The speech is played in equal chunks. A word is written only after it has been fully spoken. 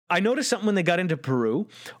I noticed something when they got into Peru.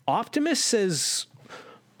 Optimus says,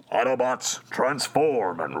 Autobots,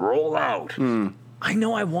 transform and roll out. I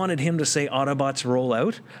know I wanted him to say Autobots roll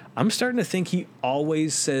out. I'm starting to think he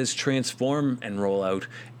always says transform and roll out,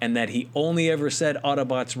 and that he only ever said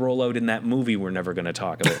Autobots roll out in that movie we're never going to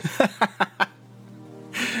talk about.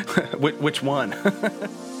 Which one?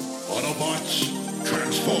 Autobots,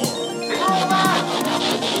 transform.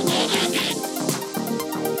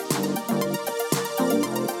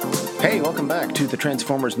 Hey, welcome back to the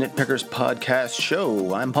Transformers Nitpickers podcast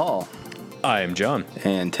show. I'm Paul. I am John.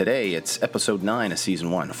 And today it's episode 9 of season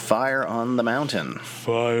 1, Fire on the Mountain.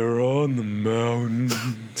 Fire on the mountain.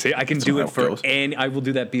 See, I can do it for any. I will be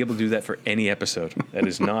able to do that for any episode. That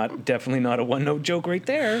is definitely not a one-note joke right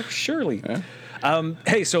there. Surely. Yeah.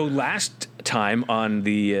 Hey, so last time on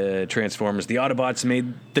the Transformers, the Autobots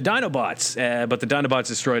made the Dinobots, but the Dinobots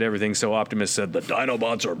destroyed everything, so Optimus said, the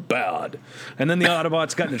Dinobots are bad. And then the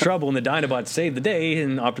Autobots got into trouble, and the Dinobots saved the day,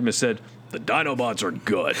 and Optimus said, the Dinobots are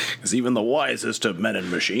good. Because even the wisest of men and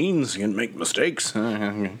machines can make mistakes. All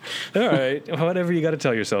right, whatever you got to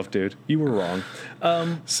tell yourself, dude. You were wrong.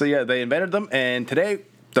 So yeah, they invented them, and today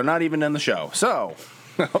they're not even in the show. So,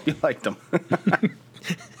 I hope you liked them.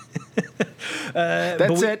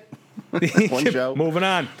 That's it. One show. Moving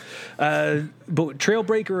on. But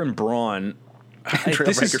Trailbreaker and Brawn.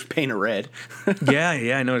 Trailbreaker's painted red.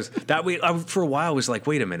 yeah, I noticed that. For a while, I was like,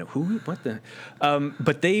 wait a minute, who? What the?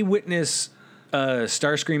 But they witness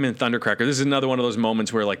Starscream and Thundercracker. This is another one of those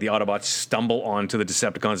moments where like the Autobots stumble onto the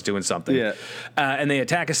Decepticons doing something. Yeah. And they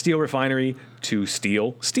attack a steel refinery to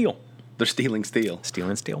steal steel. They're stealing steel.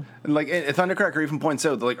 Stealing steel. And like Thundercracker even points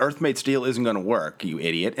out that like Earth-made steel isn't going to work, you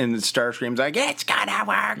idiot. And Starscream's like, it's gonna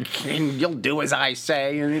work, and you'll do as I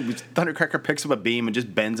say. And Thundercracker picks up a beam and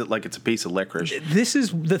just bends it like it's a piece of licorice. This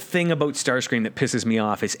is the thing about Starscream that pisses me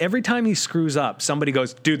off is every time he screws up, somebody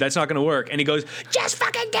goes, dude, that's not going to work. And he goes, just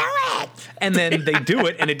fucking do it. And then they do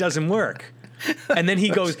it and it doesn't work. And then he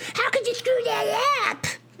goes, how could you screw that up?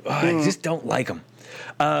 Oh, I just don't like him.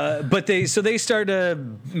 But they start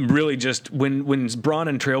really just when Brawn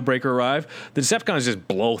and Trailbreaker arrive, the Decepticons just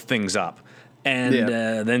blow things up and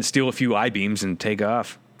then steal a few I-beams and take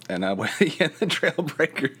off. And the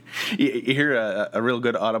Trailbreaker, you hear a real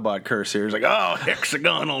good Autobot curse here. It's like, oh,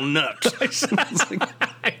 hexagonal nuts.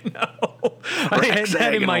 I know. I had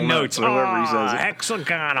that in my notes. Whoever he says it.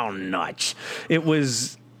 Hexagonal nuts. It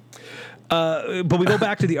was... but we go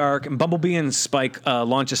back to the Ark, and Bumblebee and Spike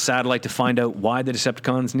launch a satellite to find out why the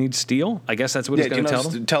Decepticons need steel. I guess that's what it's going to tell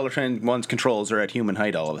them. Teletran 1's controls are at human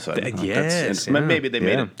height all of a sudden. Maybe they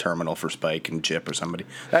made a terminal for Spike and Chip or somebody.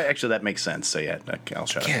 Actually, that makes sense. So yeah, I'll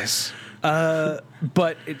shut up. Yes.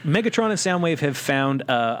 But Megatron and Soundwave have found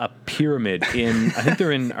a pyramid in, I think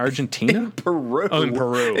they're in Argentina? In Peru. Oh, in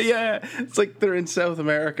Peru. Yeah, it's like they're in South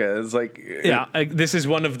America. It's like... Yeah, this is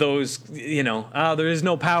one of those, there is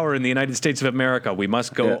no power in the United States of America. We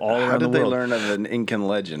must go all around the world. How did they learn of an Incan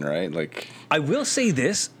legend, right? Like, I will say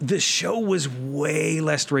this, the show was way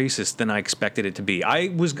less racist than I expected it to be. I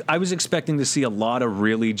was expecting to see a lot of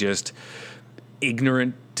really just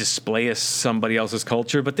ignorant display of somebody else's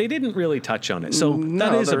culture, but they didn't really touch on it. So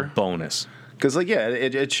that is a bonus. Because,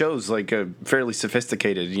 it shows, like, a fairly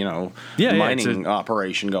sophisticated, mining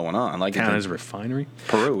operation going on. Like Canada's refinery.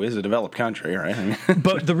 Peru is a developed country, right?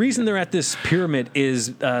 But the reason they're at this pyramid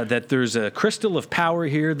is that there's a crystal of power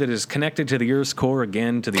here that is connected to the Earth's core,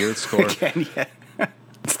 again, to the Earth's core. Again, yeah.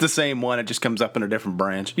 It's the same one. It just comes up in a different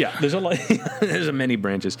branch. Yeah, there's there's many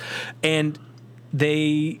branches. And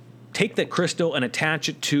they take that crystal and attach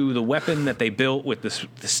it to the weapon that they built with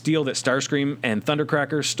the steel that Starscream and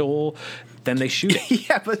Thundercracker stole. Then they shoot it.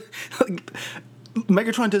 Yeah, but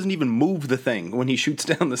Megatron doesn't even move the thing when he shoots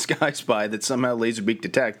down the Sky Spy that somehow Laserbeak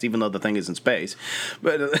detects, even though the thing is in space.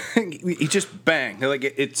 But he just bang. Like,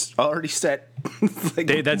 it's already set.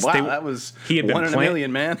 That was one in a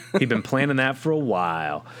million, man. He'd been planning that for a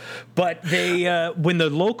while. But they, when the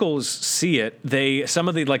locals see it, some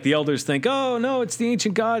of the elders think, oh, no, it's the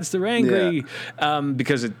ancient gods. They're angry. Yeah.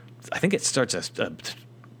 Because I think it starts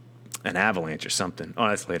an avalanche or something. Oh,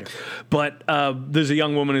 that's later. But there's a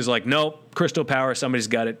young woman who's like, nope, crystal power, somebody's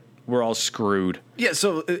got it. We're all screwed. Yeah,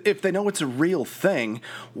 so if they know it's a real thing,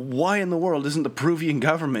 why in the world isn't the Peruvian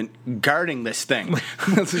government guarding this thing?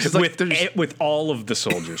 with all of the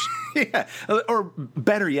soldiers. Yeah, or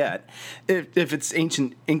better yet, if it's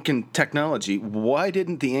ancient Incan technology, why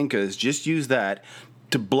didn't the Incas just use that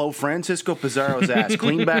to blow Francisco Pizarro's ass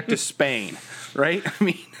clean back to Spain, right? I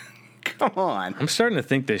mean... Come on. I'm starting to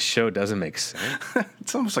think this show doesn't make sense.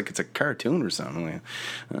 It's almost like it's a cartoon or something.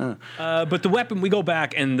 But the weapon, we go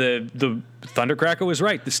back, and the Thundercracker was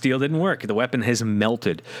right. The steel didn't work. The weapon has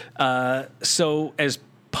melted. So as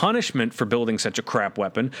punishment for building such a crap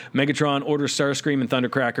weapon, Megatron orders Starscream and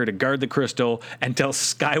Thundercracker to guard the crystal and tells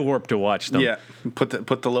Skywarp to watch them. Yeah,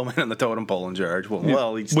 put the low man on the totem pole in charge.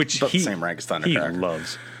 Well, he's about the same rank as Thundercracker. He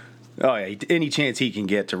loves. Oh yeah, any chance he can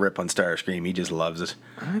get to rip on Starscream, he just loves it.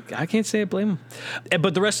 I can't say I blame him.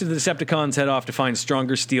 But the rest of the Decepticons head off to find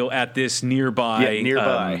stronger steel at this nearby. Yeah,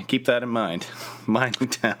 nearby. Keep that in mind. Mining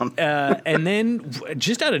town. And then,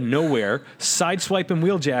 just out of nowhere, Sideswipe and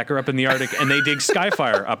Wheeljack are up in the Arctic, and they dig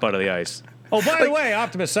Skyfire up out of the ice. Oh, by the way,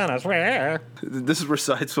 Optimus sent us. This is where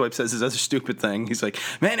Sideswipe says his other stupid thing. He's like,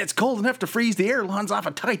 man, it's cold enough to freeze the airlines off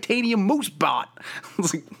a titanium moose bot. I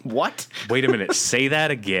was like, what? Wait a minute, say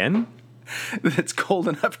that again? It's cold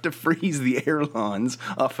enough to freeze the airlines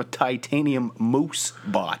off a titanium moose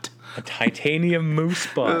bot. A titanium moose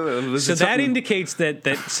bot. So that indicates that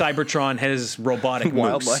Cybertron has robotic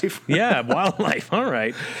wildlife. Moose. Yeah, wildlife. All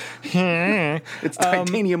right. It's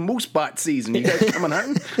titanium moose bot season. You guys coming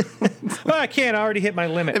hunting? Well, I can't. I already hit my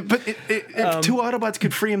limit. But if two Autobots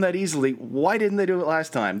could free him that easily, why didn't they do it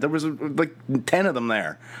last time? There was like 10 of them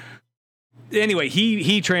there. Anyway,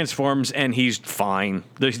 he transforms and he's fine.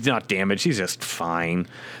 He's not damaged. He's just fine.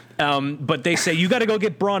 But they say, you got to go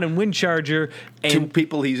get Brawn and Windcharger. And two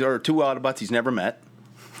Autobots he's never met.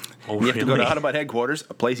 Oh, you have to go to Autobot headquarters,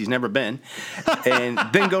 a place he's never been, and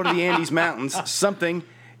then go to the Andes Mountains, something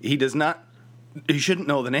he does not. He shouldn't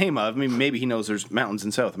know the name of. I mean, maybe he knows there's mountains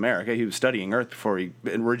in South America. He was studying Earth before he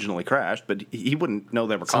originally crashed, but he wouldn't know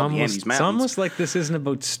they were called the Andes Mountains. It's almost like this isn't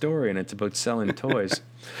about story and it's about selling toys.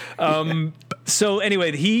 So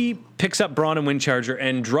anyway, he picks up Brawn and Windcharger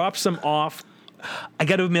and drops them off. I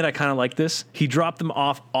got to admit, I kind of like this. He dropped them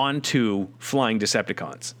off onto flying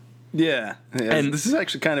Decepticons. Yeah, and this is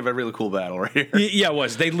actually kind of a really cool battle right here. Yeah, it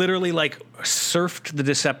was. They literally surfed the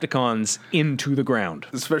Decepticons into the ground.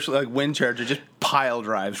 Especially Windcharger just pile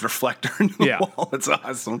drives Reflector into the wall. It's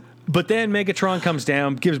awesome. But then Megatron comes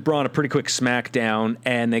down, gives Brawn a pretty quick smack down,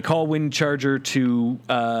 and they call Windcharger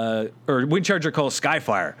or Windcharger calls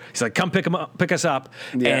Skyfire. He's like, "Come pick us up."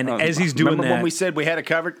 Yeah, and as he's doing remember when we said we had it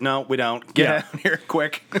covered? No, we don't. Get out here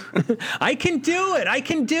quick. I can do it. I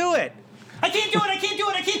can do it. I can't do it. I can't do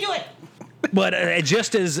it. I can't do it. But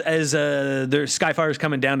just as their Skyfire's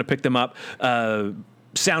coming down to pick them up,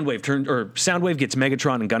 Soundwave gets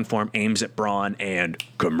Megatron in gun form, aims at Brawn, and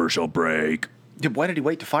commercial break. Why did he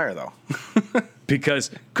wait to fire though? Because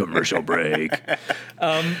commercial break.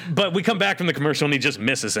 But we come back from the commercial and he just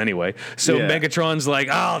misses anyway. So Megatron's like,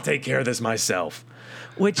 I'll take care of this myself.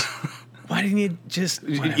 Which, why didn't you just?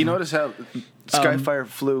 You notice how Skyfire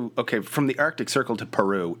flew, from the Arctic Circle to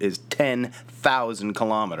Peru is 10,000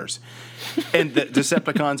 kilometers. And the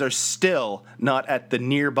Decepticons are still not at the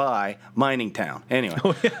nearby mining town. Anyway.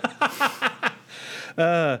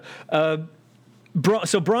 So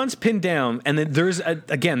Brawn's pinned down, and then there's,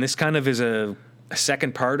 this kind of is a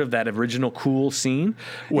second part of that original cool scene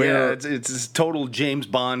where it's this total James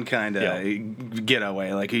Bond kind of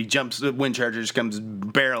getaway. Like he jumps, the Windcharger just comes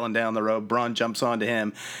barreling down the road. Brawn jumps onto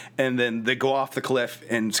him, and then they go off the cliff,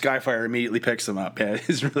 and Skyfire immediately picks them up. Yeah,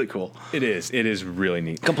 it's really cool. It is really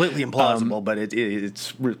neat. Completely implausible, but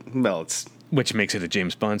it's which makes it a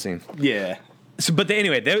James Bond scene. Yeah. So, but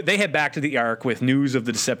they head back to the Ark with news of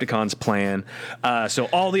the Decepticons' plan. So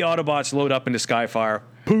all the Autobots load up into Skyfire,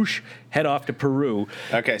 poosh, head off to Peru.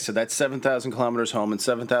 Okay, so that's 7,000 kilometers home and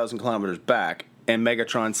 7,000 kilometers back, and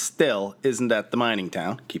Megatron still isn't at the mining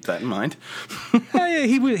town. Keep that in mind.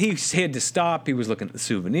 He had to stop. He was looking at the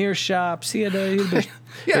souvenir shops. He had to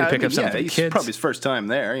pick up something. He's probably his first time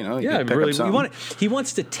there. He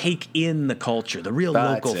wants to take in the culture, the real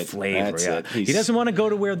local flavor. He doesn't want to go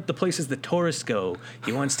to where the places the tourists go.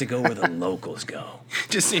 He wants to go where the locals go.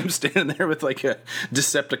 Just see him standing there with like a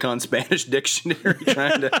Decepticon Spanish dictionary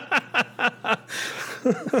trying to.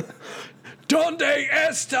 Donde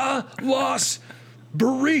está Los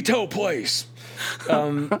Burrito Place?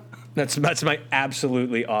 That's my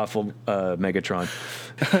absolutely awful Megatron.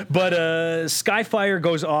 But Skyfire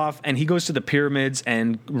goes off, and he goes to the pyramids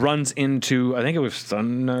and runs into, I think it was the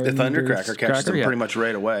Thundercracker catches him pretty much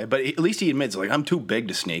right away. But at least he admits, I'm too big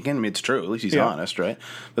to sneak in. I mean, it's true. At least he's honest, right?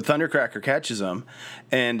 But Thundercracker catches him,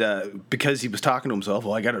 and because he was talking to himself,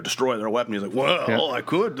 I got to destroy their weapon. He's like, I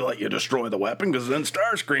could let you destroy the weapon, because then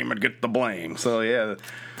Starscream would get the blame. So,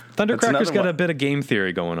 Thundercracker's got a bit of game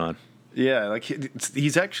theory going on. Yeah,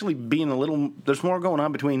 he's actually being a little. There's more going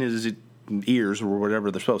on between his ears or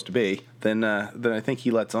whatever they're supposed to be than I think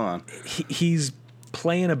he lets on. He's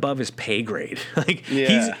playing above his pay grade. Like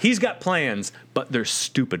Yeah. he's got plans, but they're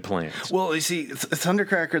stupid plans. Well, you see,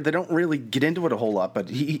 Thundercracker, they don't really get into it a whole lot, but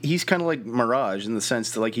he's kind of like Mirage in the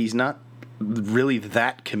sense that, like, he's not really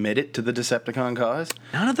that committed to the Decepticon cause.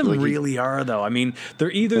 None of them Like, really are, though. I mean, they're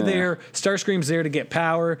either there. Starscream's there to get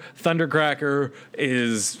power. Thundercracker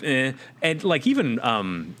is, and like even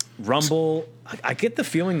Rumble. I get the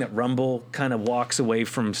feeling that Rumble kind of walks away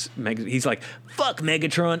from he's like, fuck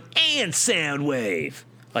Megatron and Soundwave.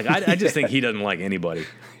 Like I just think he doesn't like anybody.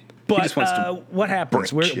 But just wants to what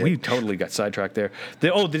happens? break shit. We totally got sidetracked there. The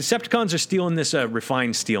Decepticons are stealing this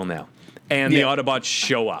refined steel now, and the Yeah. Autobots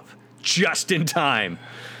show up just in time.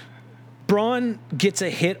 Brawn gets a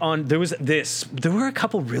hit on. There were a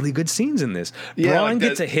couple really good scenes in this. Yeah, Brawn like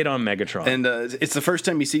gets that- a hit on Megatron. And it's the first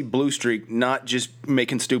time you see Blue Streak not just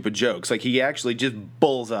making stupid jokes. Like, he actually just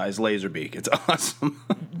bullseyes Laserbeak. It's awesome.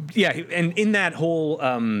 Yeah, and in that whole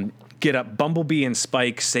get up, Bumblebee and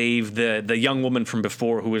Spike save the young woman from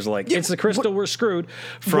before who was like, it's the crystal, we're screwed,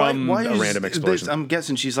 from Why a is random explosion. I'm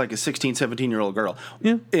guessing she's like a 16, 17-year-old girl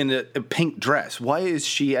Yeah. in a pink dress. Why is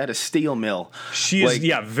she at a steel mill? She is,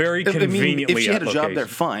 very conveniently if she had at a job location. there,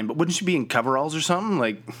 fine. But wouldn't she be in coveralls or something?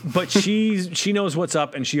 Like, But she knows what's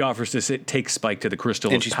up, and she offers to take Spike to the crystal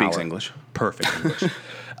and of she power. speaks English. Perfect English.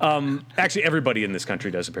 Actually, everybody in this country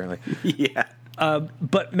does, apparently. Yeah.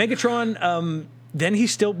 But Megatron, then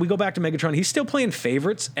we go back to Megatron. He's still playing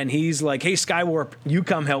favorites, and he's like, hey, Skywarp, you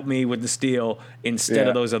come help me with the steel instead Yeah.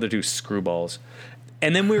 of those other two screwballs.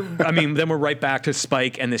 And then we're right back to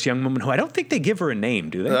Spike and this young woman who I don't think they give her a name,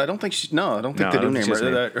 do they? I don't think they No, do I don't name think she's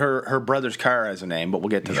her. Her brother's car has a name, but we'll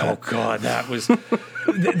get to Oh that. God, that was.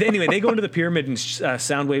 Anyway, they go into the pyramid and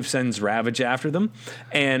Soundwave sends Ravage after them,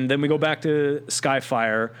 and then we go back to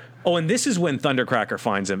Skyfire. Oh, and this is when Thundercracker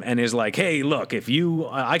finds him and is like, "Hey, look, if you,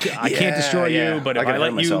 I can't destroy yeah. you, but if I I gotta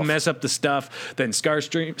let hurt you myself." mess up the stuff, then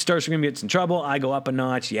Starscream gets in trouble. I go up a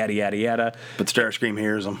notch, yada yada yada." But Starscream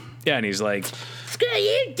hears him. Yeah, and he's like, "Screw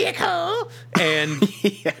you, dickhole!" And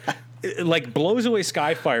like blows away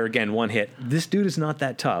Skyfire again, one hit. This dude is not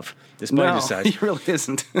that tough. Despite No, his size. he really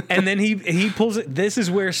isn't. And then he pulls it. This is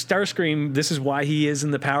where Starscream, this is why he is in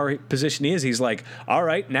the power position he is. He's like, all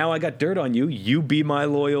right, now I got dirt on you. You be my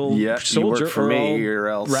loyal Yeah, you soldier work for me or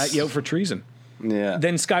else. rat you out for treason. Yeah.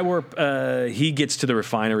 Then Skywarp, he gets to the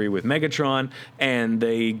refinery with Megatron, and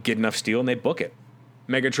they get enough steel and they book it.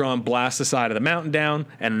 Megatron blasts the side of the mountain down,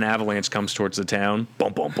 and an avalanche comes towards the town.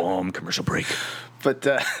 Boom, boom, boom. Commercial break. But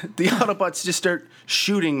the Autobots just start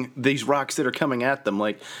shooting these rocks that are coming at them.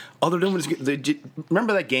 Like, all they're doing is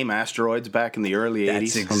remember that game Asteroids back in the early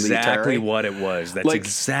 80s? That's on the exactly Atari? what it was. That's Like-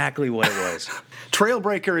 exactly what it was.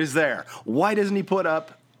 Trailbreaker is there. Why doesn't he put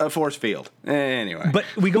up a force field? Anyway. But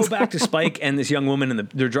we go back to Spike and this young woman, and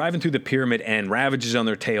they're driving through the pyramid, and Ravage is on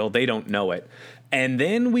their tail. They don't know it. And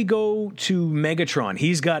then we go to Megatron.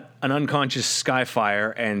 He's got an unconscious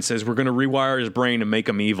Skyfire and says, we're going to rewire his brain and make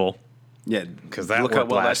him evil. yeah, Because that look worked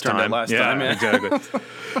how well last that turned time. out last time. Yeah. Exactly.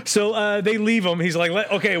 So they leave him. He's like,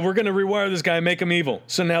 okay, we're going to rewire this guy and make him evil.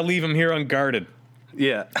 So now leave him here unguarded.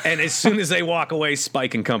 Yeah. And as soon as they walk away,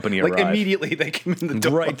 Spike and company Like, arrive. immediately they come in the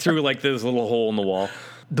door. Right through like this little hole in the wall.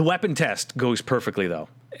 The weapon test goes perfectly though,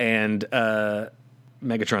 and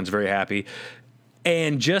Megatron's very happy.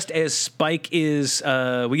 And just as Spike is,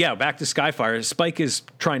 back to Skyfire. Spike is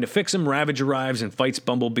trying to fix him. Ravage arrives and fights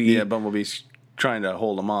Bumblebee. Yeah, Bumblebee's trying to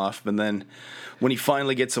hold him off, and then when he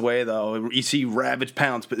finally gets away, though, you see Ravage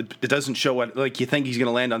pounce, but it doesn't show what, like, you think he's going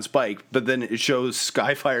to land on Spike, but then it shows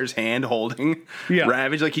Skyfire's hand holding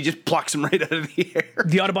Ravage, like he just plucks him right out of the air.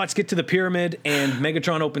 The Autobots get to the pyramid, and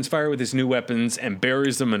Megatron opens fire with his new weapons and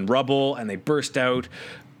buries them in rubble, and they burst out.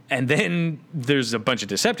 And then there's a bunch of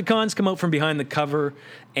Decepticons come out from behind the cover,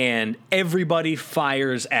 and everybody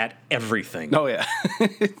fires at everything. Oh, yeah.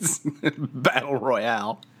 It's Battle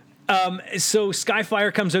Royale. So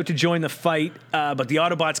Skyfire comes out to join the fight, but the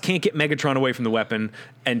Autobots can't get Megatron away from the weapon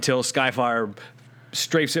until Skyfire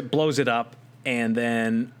strafes it, blows it up, and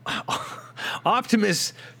then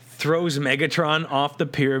Optimus throws Megatron off the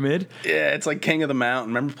pyramid. Yeah, it's like King of the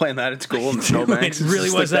Mountain. Remember playing that at school in the snowbanks? It really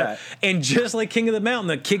It's was like that. And just like King of the Mountain,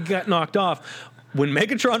 the kid got knocked off. When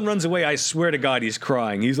Megatron runs away, I swear to God, he's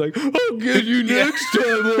crying. He's like, I'll get you next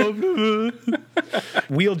time.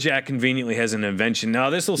 Wheeljack conveniently has an invention. Now,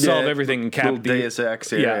 this will solve everything and cap little Deus Ex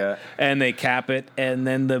here, yeah. And they cap it. And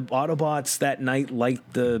then the Autobots that night light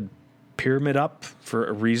the pyramid up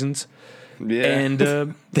for reasons. Yeah. And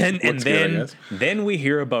then Looks good, I guess. then we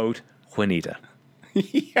hear about Juanita.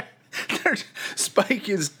 Yeah. Spike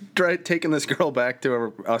is taking this girl back to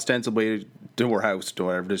her, ostensibly to her house, or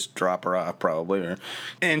whatever, just drop her off probably.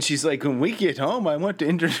 And she's like, when we get home, I want to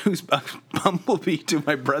introduce Bumblebee to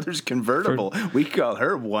my brother's convertible. We call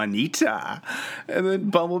her Juanita. And then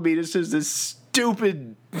Bumblebee just does this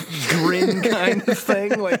stupid grin kind of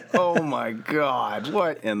thing. Like, oh my God,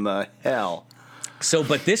 what in the hell? So,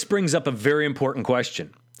 but this brings up a very important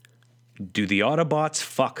question. Do the Autobots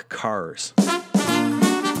fuck cars?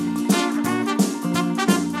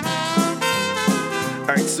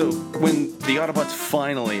 All right, so when the Autobots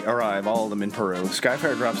finally arrive, all of them in Peru,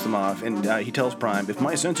 Skyfire drops them off, and he tells Prime, if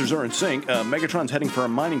my sensors are in sync, Megatron's heading for a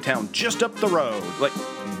mining town just up the road. Like,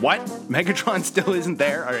 what? Megatron still isn't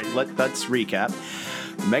there? All right, let's recap.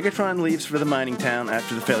 Megatron leaves for the mining town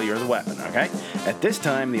after the failure of the weapon, okay? At this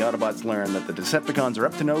time, the Autobots learn that the Decepticons are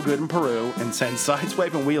up to no good in Peru and send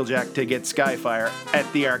Sideswipe and Wheeljack to get Skyfire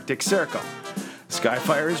at the Arctic Circle.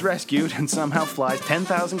 Skyfire is rescued and somehow flies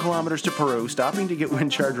 10,000 kilometers to Peru, stopping to get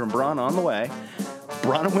Windcharger and Brawn on the way.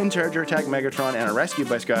 Brawn and Windcharger attack Megatron and are rescued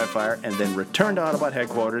by Skyfire, and then return to Autobot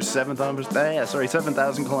headquarters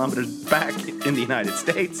 7,000 kilometers back in the United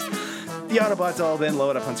States. The Autobots all then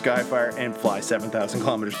load up on Skyfire and fly 7,000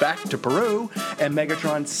 kilometers back to Peru, and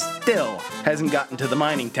Megatron still hasn't gotten to the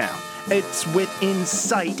mining town. It's within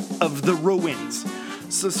sight of the ruins.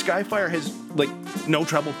 So Skyfire has, like, no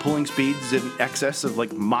trouble pulling speeds in excess of,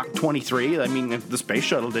 like, Mach 23. I mean, the space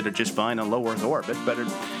shuttle did it just fine on low Earth orbit, but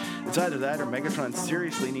it's either that or Megatron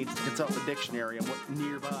seriously needs to consult the dictionary on what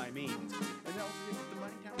nearby means. And they'll get the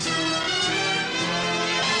mining town.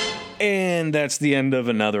 And that's the end of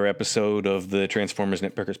another episode of the Transformers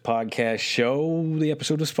Nitpickers podcast show. The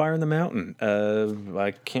episode was Fire in the Mountain.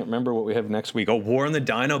 I can't remember what we have next week. Oh, War on the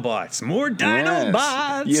Dinobots. More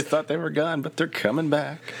Dinobots! Yes. You thought they were gone, but they're coming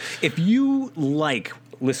back. If you like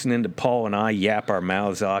listening to Paul and I yap our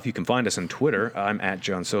mouths off, you can find us on Twitter. I'm at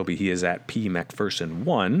John Sobey. He is at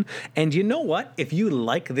PMcPherson1. And you know what? If you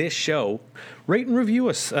like this show, rate and review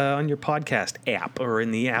us on your podcast app or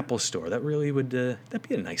in the Apple Store. That really would that'd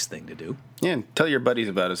be a nice thing to do. Yeah, and tell your buddies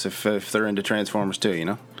about us if they're into Transformers too, you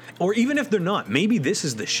know? Or even if they're not, maybe this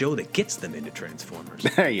is the show that gets them into Transformers.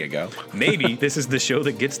 There you go. Maybe this is the show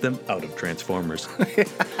that gets them out of Transformers.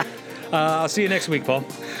 I'll see you next week, Paul.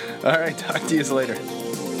 All right, talk to you later.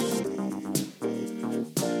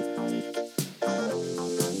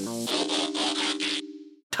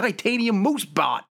 Titanium Moose Bot.